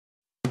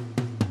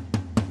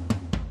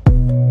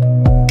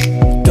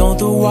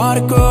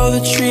water grow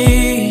the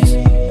trees?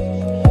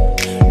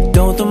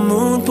 Don't the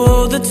moon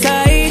pull the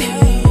tide?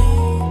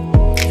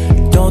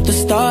 Don't the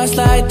stars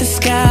light the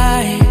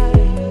sky?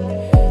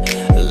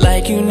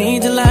 Like you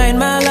need to light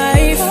my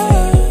life.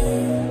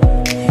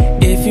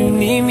 If you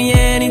need me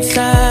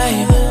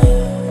anytime,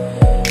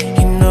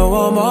 you know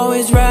I'm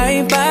always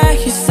right by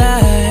your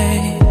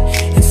side.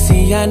 And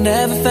see, I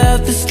never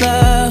felt this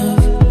love.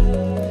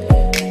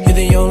 You're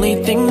the only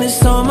thing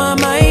that's on my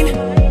mind.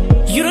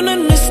 You don't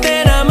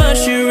understand how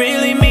much you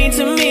really mean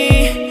to me.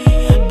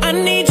 I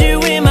need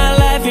you in my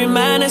life, you're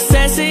my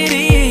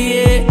necessity,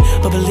 yeah.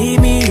 But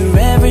believe me, you're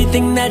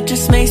everything that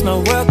just makes my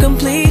world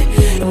complete.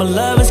 And my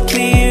love is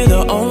clear,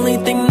 the only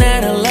thing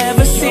that I'll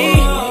ever see.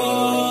 You're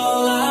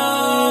all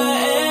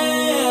I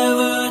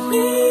ever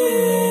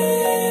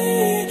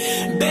need.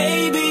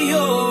 Baby,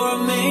 you're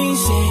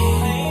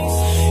amazing.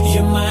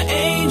 You're my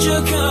angel,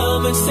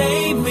 come and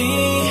save me.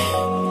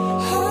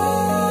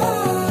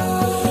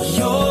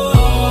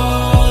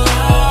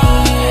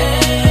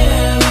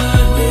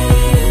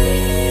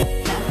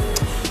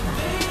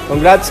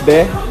 Congrats, be.